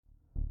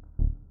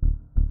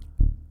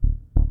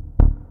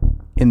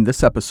in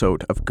this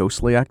episode of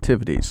Ghostly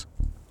Activities.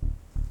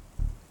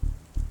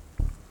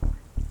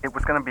 It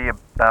was going to be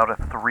about a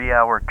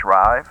 3-hour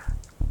drive.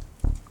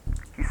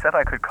 He said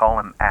I could call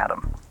him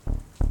Adam.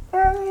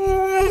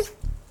 I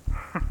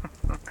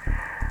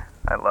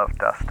love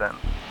Dustin.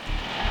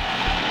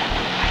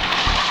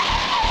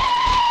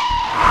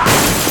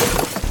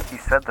 He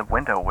said the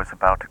window was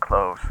about to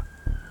close.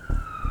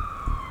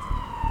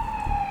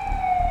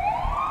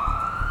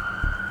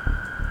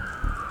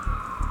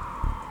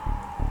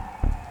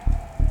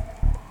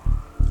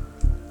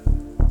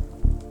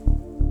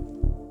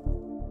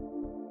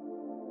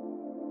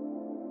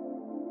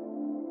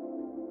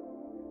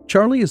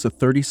 Charlie is a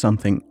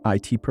 30-something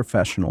IT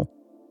professional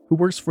who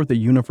works for the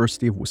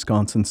University of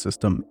Wisconsin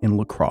system in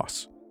La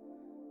Crosse.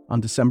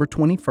 On December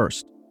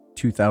 21st,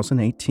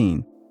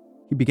 2018,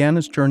 he began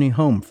his journey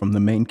home from the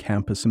main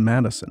campus in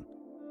Madison.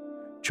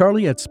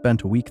 Charlie had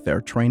spent a week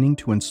there training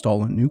to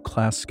install a new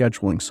class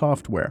scheduling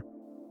software.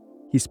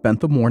 He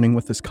spent the morning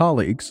with his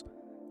colleagues,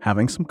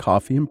 having some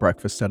coffee and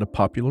breakfast at a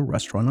popular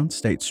restaurant on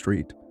State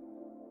Street.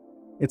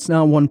 It's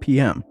now 1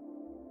 p.m.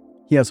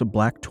 He has a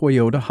black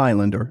Toyota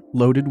Highlander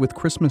loaded with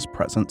Christmas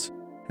presents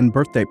and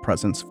birthday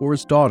presents for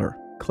his daughter,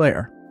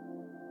 Claire.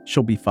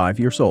 She'll be 5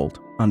 years old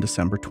on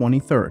December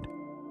 23rd.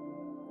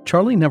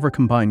 Charlie never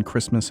combined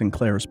Christmas and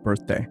Claire's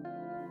birthday.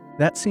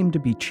 That seemed to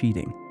be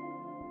cheating.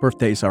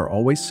 Birthdays are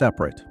always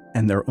separate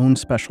and their own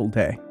special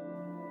day.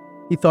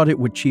 He thought it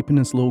would cheapen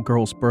his little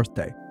girl's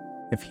birthday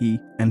if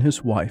he and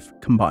his wife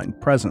combined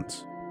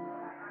presents.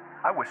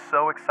 I was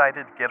so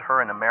excited to get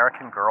her an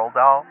American Girl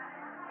doll.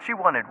 She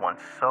wanted one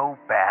so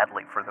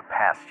badly for the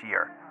past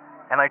year,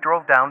 and I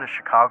drove down to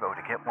Chicago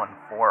to get one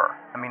for her.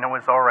 I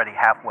was already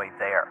halfway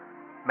there.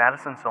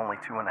 Madison's only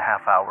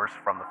 2.5 hours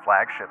from the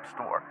flagship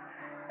store,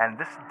 and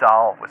this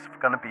doll was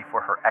going to be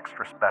for her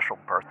extra special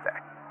birthday.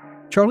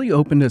 Charlie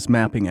opened his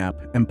mapping app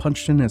and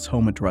punched in his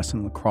home address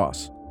in La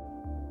Crosse.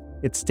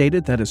 It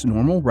stated that his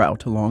normal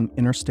route along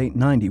Interstate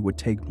 90 would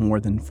take more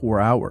than 4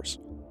 hours.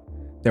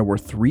 There were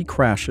 3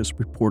 crashes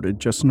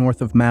reported just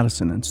north of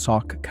Madison in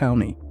Sauk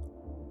County.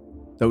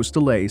 Those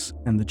delays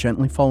and the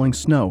gently falling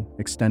snow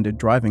extended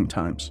driving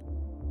times.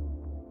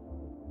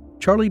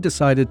 Charlie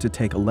decided to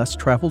take a less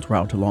traveled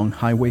route along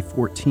Highway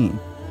 14,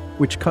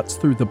 which cuts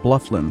through the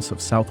blufflands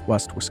of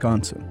southwest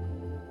Wisconsin.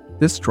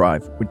 This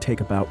drive would take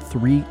about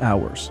 3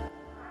 hours.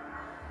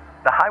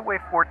 The Highway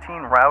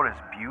 14 route is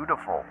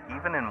beautiful,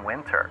 even in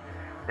winter.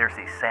 There's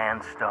these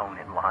sandstone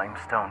and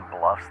limestone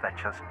bluffs that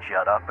just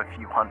jut up a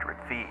few hundred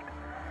feet.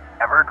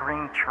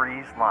 Evergreen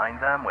trees line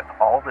them with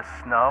all the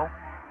snow.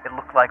 It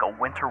looked like a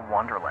winter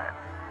wonderland.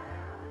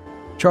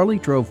 Charlie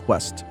drove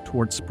west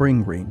toward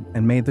Spring Green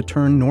and made the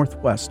turn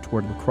northwest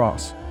toward La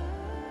Crosse.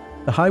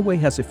 The highway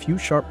has a few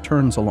sharp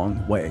turns along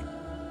the way,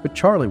 but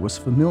Charlie was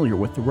familiar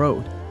with the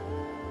road.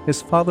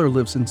 His father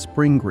lives in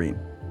Spring Green,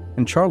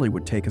 and Charlie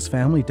would take his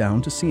family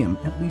down to see him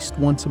at least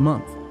once a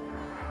month.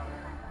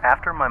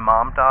 After my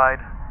mom died,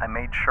 I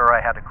made sure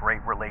I had a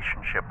great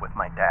relationship with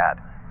my dad.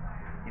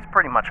 He's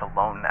pretty much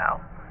alone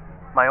now.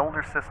 My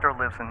older sister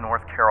lives in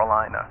North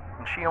Carolina,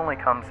 and she only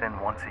comes in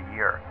once a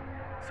year.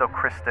 So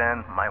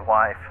Kristen, my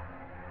wife,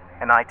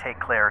 and I take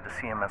Claire to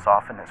see him as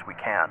often as we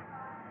can.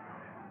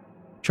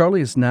 Charlie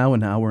is now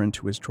an hour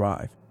into his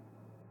drive.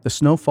 The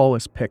snowfall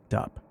has picked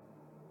up.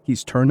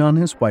 He's turned on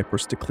his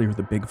wipers to clear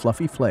the big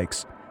fluffy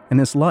flakes and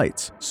his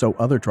lights so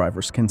other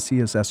drivers can see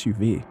his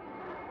SUV.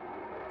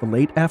 The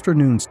late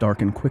afternoons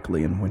darken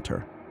quickly in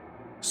winter.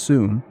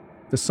 Soon,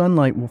 the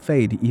sunlight will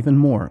fade even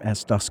more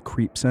as dusk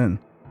creeps in.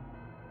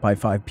 By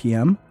 5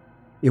 p.m.,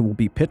 it will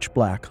be pitch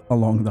black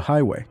along the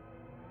highway.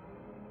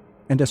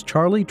 And as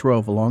Charlie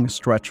drove along a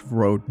stretch of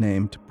road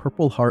named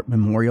Purple Heart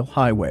Memorial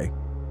Highway,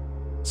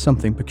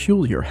 something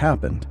peculiar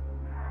happened.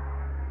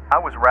 I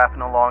was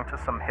rapping along to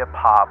some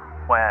hip-hop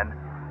when,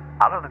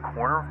 out of the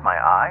corner of my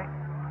eye,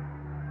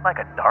 like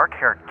a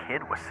dark-haired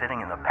kid was sitting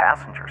in the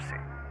passenger seat.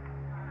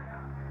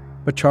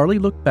 But Charlie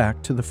looked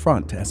back to the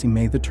front as he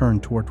made the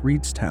turn toward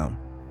Reedstown.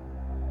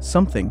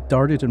 Something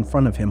darted in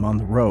front of him on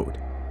the road.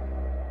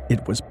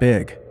 It was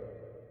big.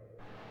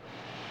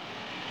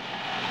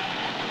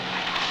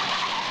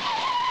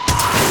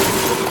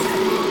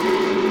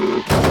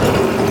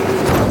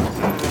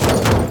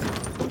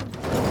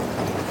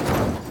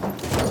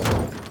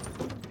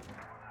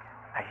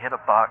 I hit a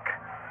buck.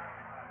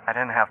 I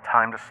didn't have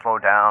time to slow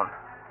down.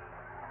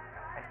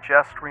 I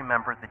just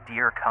remembered the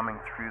deer coming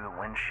through the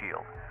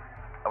windshield.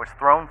 I was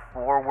thrown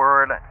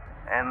forward,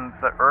 and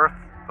the earth,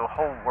 the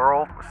whole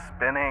world was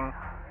spinning.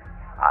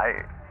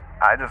 I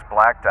just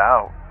blacked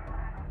out.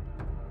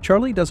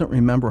 Charlie doesn't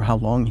remember how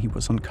long he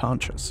was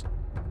unconscious.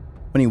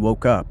 When he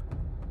woke up,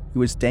 he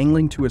was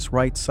dangling to his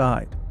right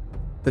side.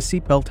 The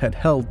seatbelt had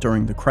held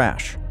during the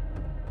crash.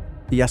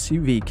 The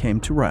SUV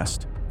came to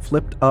rest,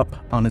 flipped up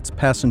on its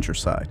passenger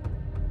side.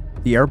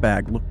 The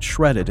airbag looked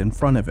shredded in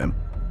front of him.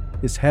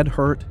 His head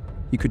hurt,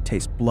 he could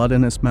taste blood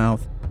in his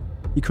mouth.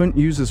 He couldn't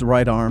use his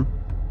right arm.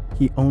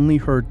 He only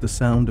heard the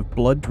sound of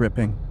blood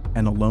dripping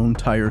and a lone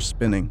tire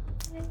spinning.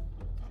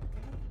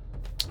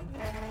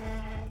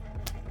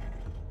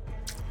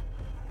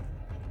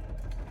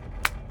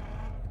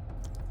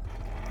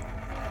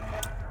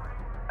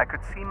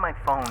 could see my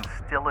phone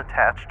still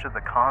attached to the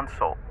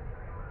console.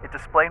 It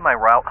displayed my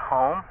route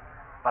home,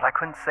 but I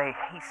couldn't say,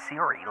 "Hey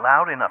Siri,"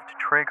 loud enough to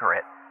trigger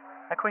it.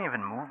 I couldn't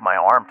even move my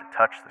arm to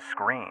touch the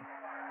screen.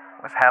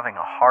 I was having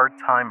a hard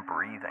time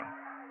breathing.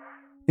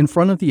 In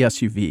front of the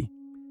SUV,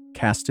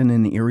 cast in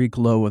an eerie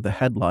glow of the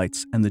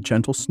headlights and the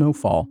gentle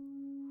snowfall,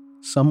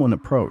 someone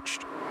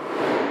approached.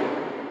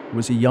 It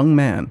was a young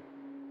man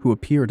who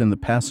appeared in the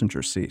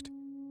passenger seat.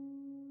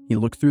 He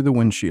looked through the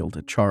windshield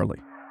at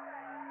Charlie.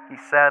 He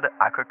said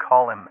I could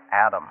call him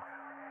Adam.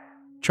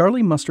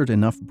 Charlie mustered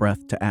enough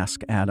breath to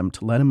ask Adam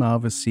to let him out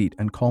of his seat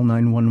and call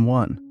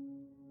 911.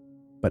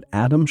 But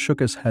Adam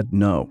shook his head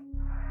no.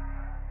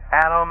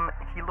 Adam,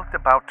 he looked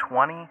about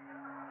 20.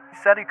 He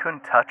said he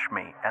couldn't touch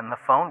me and the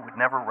phone would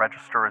never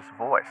register his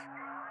voice.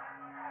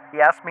 He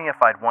asked me if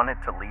I'd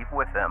wanted to leave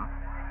with him,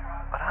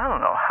 but I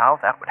don't know how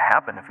that would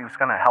happen if he was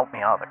going to help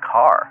me out of the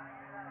car.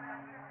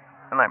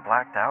 And I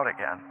blacked out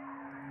again.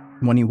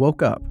 When he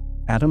woke up,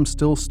 Adam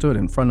still stood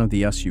in front of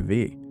the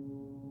SUV,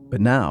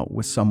 but now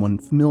with someone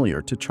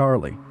familiar to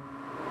Charlie.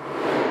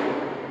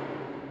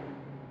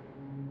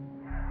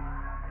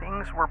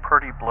 Things were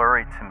pretty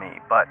blurry to me,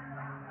 but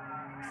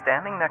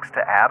standing next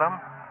to Adam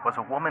was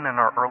a woman in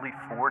her early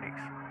 40s.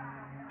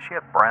 She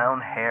had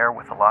brown hair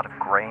with a lot of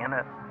gray in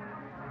it,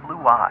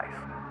 blue eyes.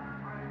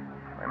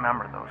 I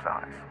remember those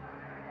eyes.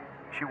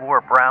 She wore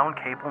a brown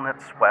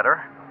cable-knit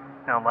sweater,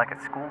 like a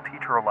school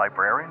teacher or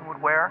librarian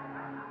would wear.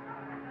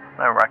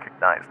 I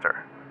recognized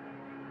her.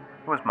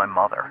 It was my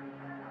mother.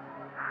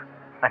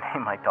 I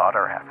named my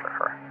daughter after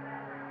her.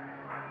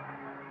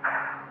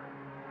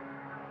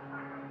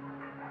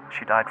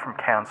 She died from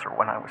cancer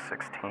when I was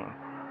 16.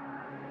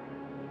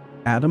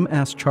 Adam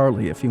asked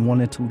Charlie if he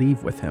wanted to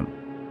leave with him.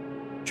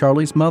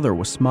 Charlie's mother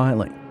was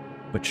smiling,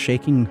 but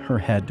shaking her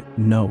head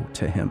no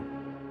to him.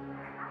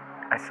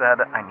 I said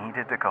I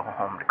needed to go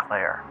home to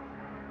Claire.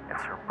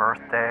 It's her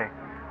birthday.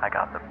 I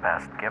got the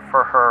best gift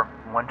for her,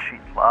 one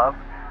she'd love,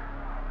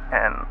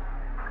 and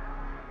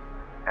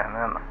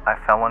then I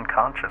fell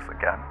unconscious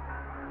again.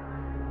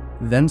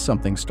 Then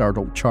something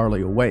startled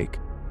Charlie awake.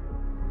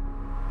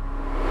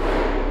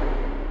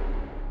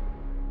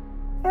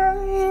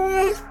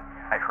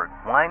 I heard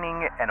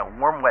whining and a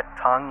warm, wet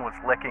tongue was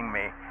licking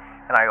me,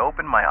 and I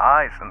opened my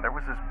eyes and there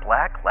was this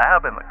black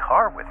lab in the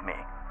car with me.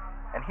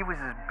 And he was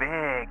this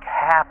big,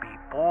 happy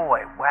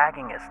boy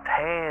wagging his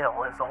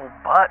tail. His old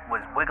butt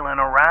was wiggling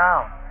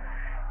around.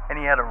 And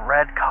he had a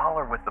red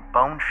collar with the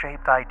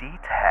bone-shaped ID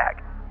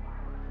tag.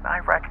 And I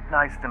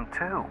recognized him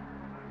too.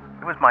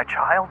 It was my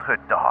childhood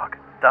dog,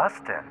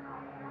 Dustin.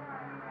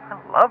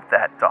 I loved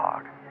that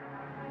dog.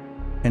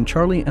 And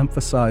Charlie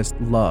emphasized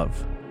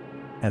love,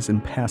 as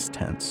in past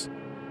tense.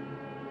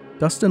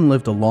 Dustin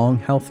lived a long,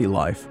 healthy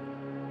life.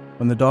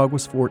 When the dog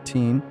was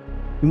 14,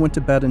 he went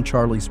to bed in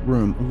Charlie's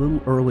room a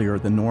little earlier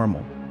than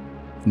normal.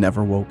 He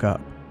never woke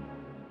up.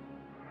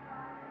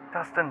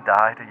 Dustin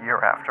died a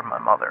year after my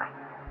mother,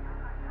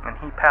 and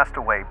he passed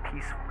away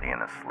peacefully in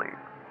his sleep.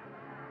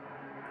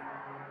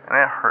 And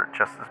it hurt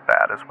just as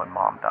bad as when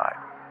Mom died.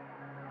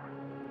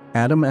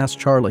 Adam asked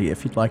Charlie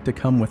if he'd like to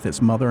come with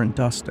his mother and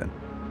Dustin.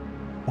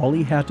 All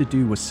he had to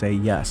do was say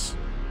yes,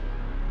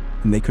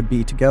 and they could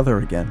be together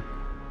again.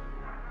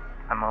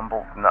 I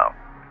mumbled no.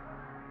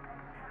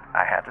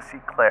 I had to see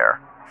Claire,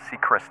 see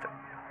Kristen,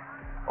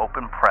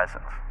 open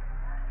presents.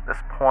 At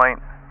this point,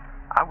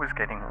 I was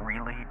getting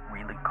really,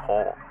 really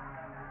cold,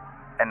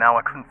 and now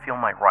I couldn't feel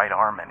my right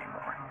arm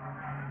anymore.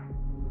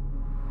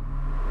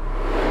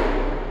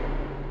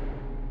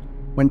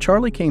 When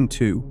Charlie came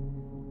to,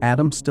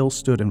 Adam still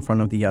stood in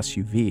front of the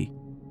SUV.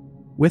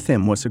 With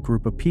him was a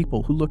group of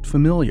people who looked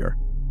familiar.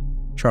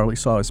 Charlie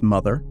saw his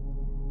mother,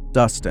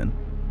 Dustin,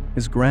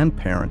 his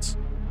grandparents,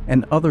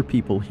 and other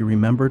people he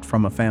remembered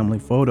from a family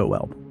photo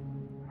album.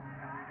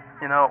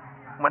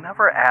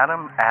 Whenever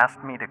Adam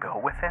asked me to go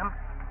with him,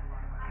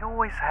 he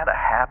always had a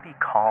happy,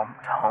 calm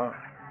tone.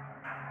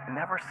 It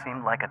never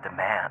seemed like a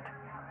demand,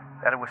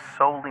 that it was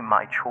solely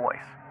my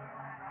choice.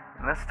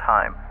 And this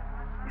time,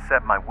 he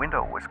said my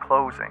window was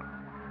closing.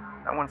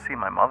 I wouldn't see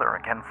my mother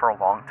again for a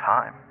long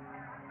time.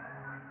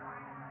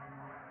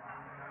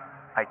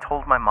 I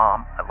told my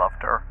mom I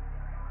loved her,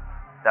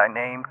 that I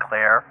named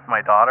Claire,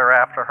 my daughter,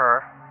 after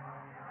her,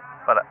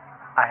 but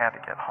I had to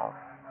get home.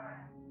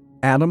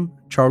 Adam,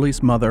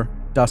 Charlie's mother,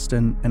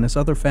 Dustin, and his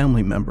other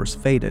family members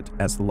faded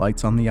as the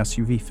lights on the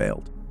SUV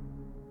failed.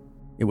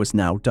 It was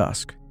now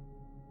dusk.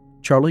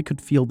 Charlie could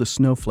feel the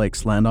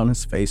snowflakes land on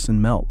his face and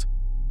melt,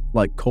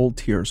 like cold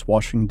tears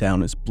washing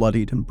down his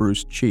bloodied and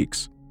bruised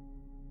cheeks.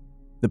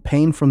 The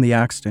pain from the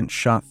accident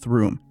shot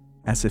through him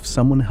as if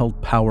someone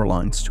held power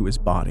lines to his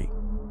body.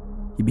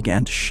 He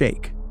began to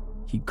shake.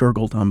 He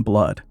gurgled on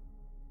blood,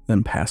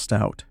 then passed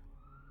out.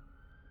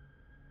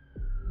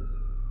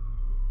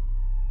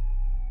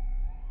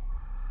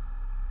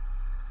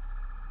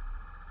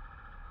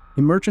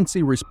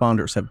 Emergency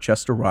responders have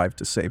just arrived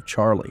to save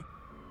Charlie.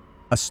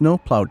 A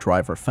snowplow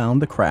driver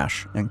found the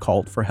crash and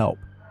called for help.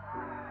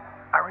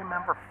 I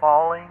remember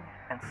falling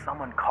and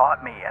someone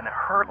caught me, and it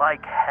hurt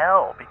like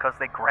hell because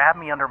they grabbed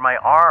me under my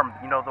arm,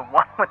 the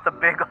one with the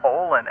big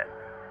hole in it.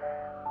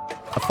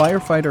 A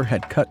firefighter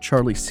had cut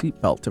Charlie's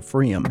seatbelt to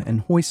free him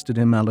and hoisted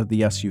him out of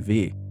the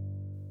SUV.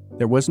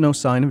 There was no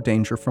sign of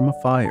danger from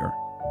a fire,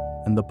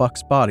 and the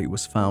buck's body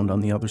was found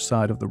on the other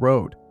side of the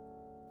road.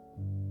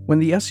 When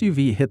the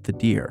SUV hit the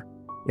deer,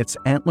 its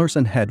antlers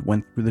and head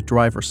went through the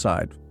driver's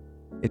side.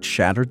 It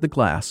shattered the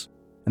glass,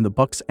 and the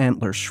buck's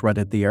antlers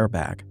shredded the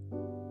airbag.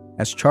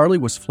 As Charlie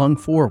was flung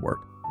forward,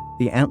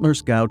 the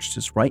antlers gouged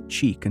his right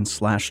cheek and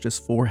slashed his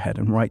forehead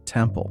and right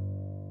temple.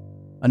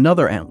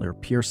 Another antler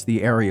pierced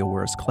the area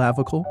where his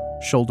clavicle,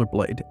 shoulder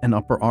blade, and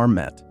upper arm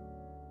met.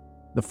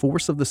 The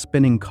force of the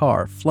spinning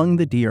car flung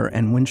the deer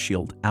and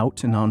windshield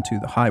out and onto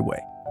the highway.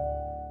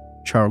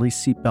 Charlie's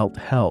seatbelt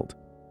held.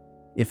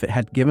 If it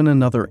had given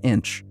another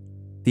inch,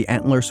 the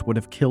antlers would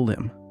have killed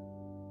him.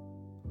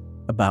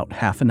 About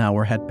half an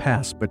hour had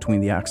passed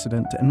between the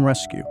accident and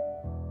rescue.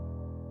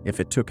 If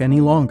it took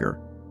any longer,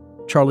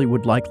 Charlie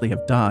would likely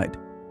have died.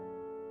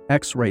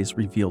 X-rays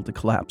revealed a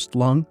collapsed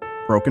lung,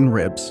 broken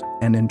ribs,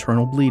 and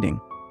internal bleeding.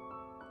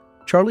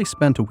 Charlie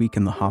spent a week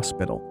in the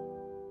hospital.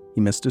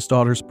 He missed his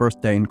daughter's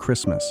birthday and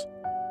Christmas.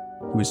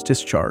 He was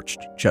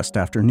discharged just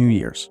after New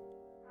Year's.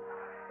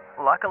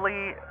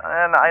 Luckily,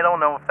 and I don't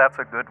know if that's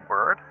a good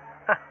word,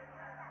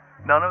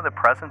 none of the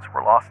presents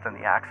were lost in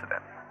the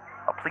accident.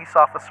 A police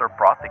officer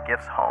brought the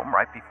gifts home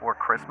right before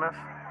Christmas,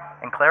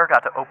 and Claire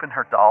got to open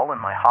her doll in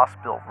my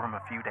hospital room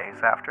a few days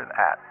after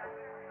that.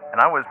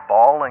 And I was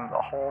bawling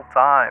the whole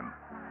time.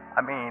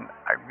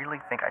 I really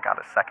think I got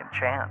a second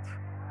chance.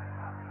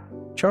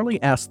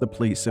 Charlie asked the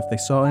police if they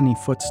saw any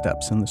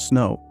footsteps in the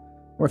snow,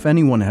 or if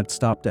anyone had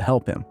stopped to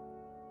help him.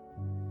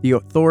 The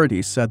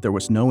authorities said there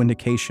was no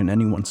indication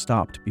anyone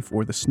stopped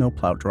before the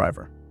snowplow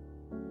driver.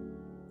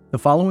 The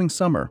following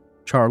summer,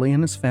 Charlie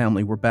and his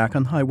family were back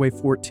on Highway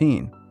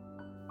 14,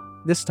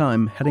 this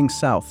time heading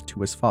south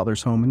to his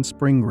father's home in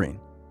Spring Green.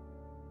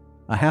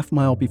 A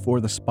half-mile before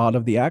the spot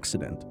of the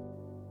accident,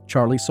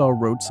 Charlie saw a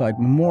roadside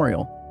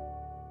memorial.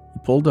 He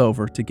pulled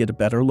over to get a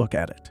better look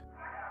at it.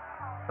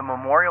 The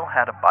memorial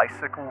had a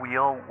bicycle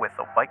wheel with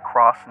a white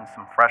cross and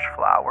some fresh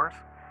flowers,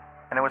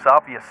 and it was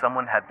obvious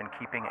someone had been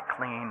keeping it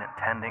clean and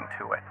tending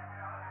to it.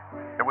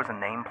 There was a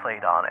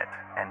nameplate on it,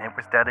 and it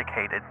was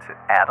dedicated to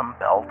Adam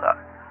Belda.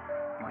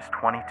 He was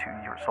 22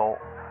 years old.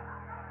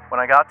 When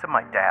I got to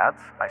my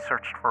dad's, I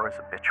searched for his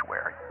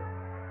obituary,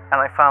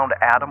 and I found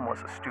Adam was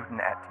a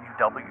student at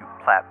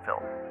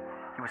UW-Platteville.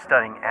 He was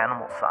studying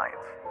animal science,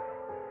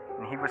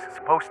 and he was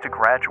supposed to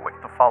graduate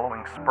the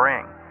following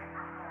spring,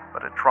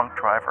 but a drunk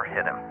driver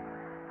hit him.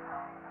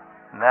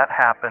 And that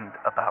happened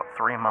about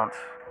 3 months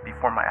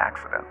before my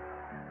accident.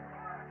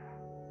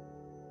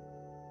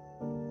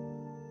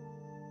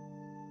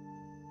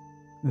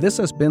 This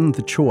has been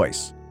The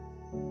Choice,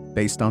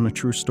 based on a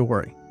true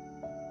story.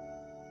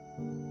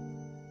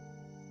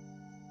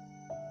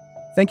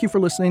 Thank you for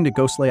listening to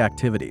Ghostly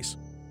Activities.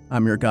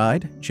 I'm your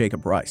guide,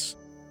 Jacob Rice.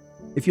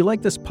 If you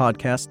like this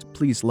podcast,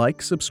 please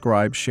like,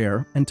 subscribe,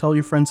 share, and tell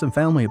your friends and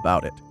family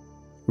about it.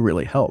 It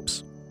really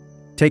helps.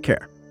 Take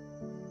care.